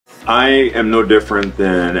I am no different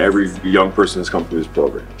than every young person that's come through this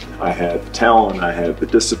program. I have the talent, I have the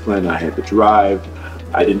discipline, I have the drive.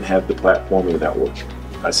 I didn't have the platform or the network.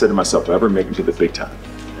 I said to myself, if I ever make it to the big time,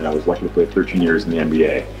 and I was lucky to play 13 years in the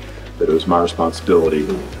NBA, that it was my responsibility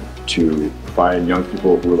to find young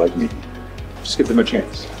people who were like me, just give them a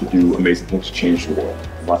chance to do amazing things to change the world.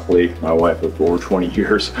 Luckily, my wife of over 20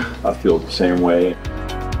 years feels the same way.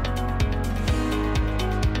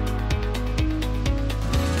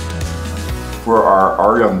 For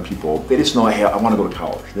our young people, they just know, hey, I want to go to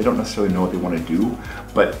college. They don't necessarily know what they want to do,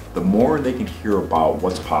 but the more they can hear about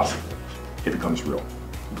what's possible, it becomes real.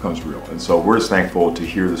 It becomes real. And so we're just thankful to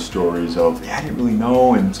hear the stories of, yeah, I didn't really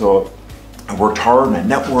know, and so I worked hard and I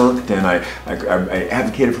networked and I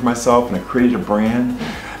advocated for myself and I created a brand,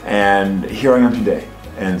 and here I am today.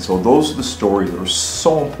 And so those are the stories that are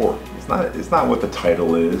so important. It's not what the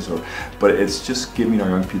title is, but it's just giving our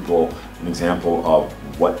young people an example of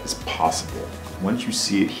what is possible. Once you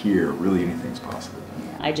see it here, really anything's possible.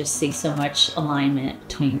 I just see so much alignment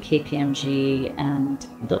between KPMG and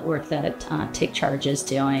the work that Take Charge is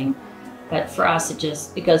doing. But for us,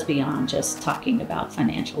 it goes beyond just talking about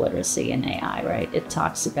financial literacy and AI, right? It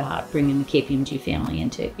talks about bringing the KPMG family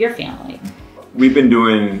into your family. We've been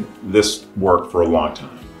doing this work for a long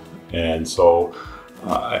time. And so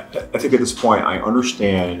I think at this point, I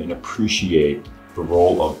understand and appreciate the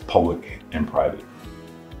role of public and private,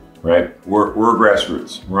 right? We're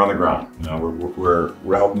grassroots, we're on the ground. You know,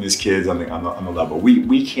 we're helping these kids on the level.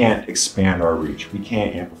 We can't expand our reach, we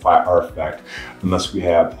can't amplify our effect unless we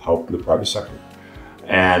have help with the private sector.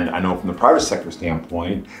 And I know from the private sector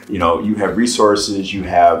standpoint, you know, you have resources, you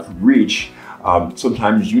have reach.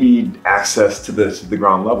 Sometimes you need access to the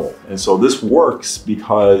ground level. And so this works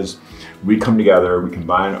because we come together, we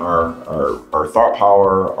combine our thought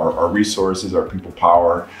power, our resources, our people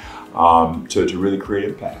power to really create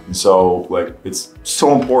impact. And so like, it's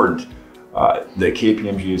so important that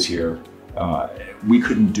KPMG is here. We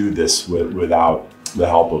couldn't do this without the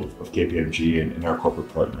help of KPMG and our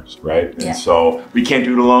corporate partners, right? Yeah. And so we can't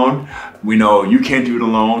do it alone. We know you can't do it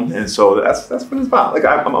alone. And so that's what it's about. Like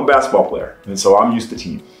I'm a basketball player, and so I'm used to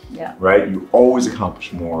team, yeah. Right? You always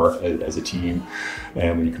accomplish more as a team.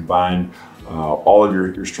 And when you combine all of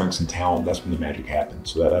your strengths and talent, that's when the magic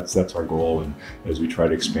happens. So that's our goal, and as we try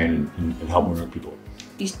to expand and help more people.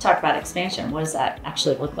 You talk about expansion. What does that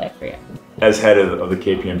actually look like for you? As head of the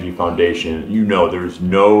KPMG Foundation, you know there's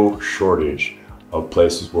no shortage of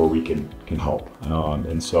places where we can help.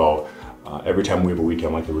 And so every time we have a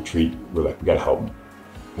weekend like the retreat, we're like, we gotta help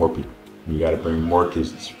more people. We gotta bring more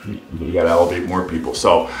kids, we gotta elevate more people.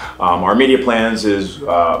 So our immediate plans is,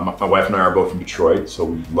 my wife and I are both from Detroit, so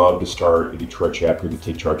we'd love to start a Detroit chapter of the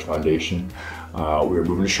Take Charge Foundation. We're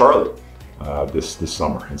moving to Charlotte this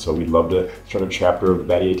summer, and so we'd love to start a chapter of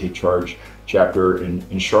the Battier Take Charge chapter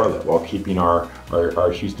in Charlotte, while keeping our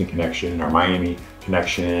Houston connection, our Miami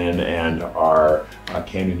connection, and our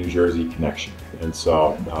Camden, New Jersey connection. And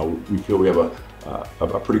so we feel we have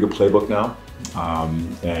a pretty good playbook now.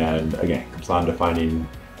 And again, it comes down to finding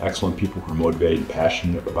excellent people who are motivated and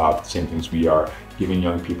passionate about the same things we are, giving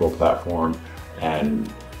young people a platform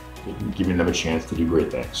and giving them a chance to do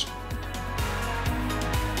great things.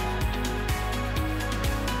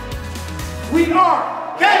 We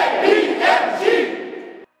are KPMG!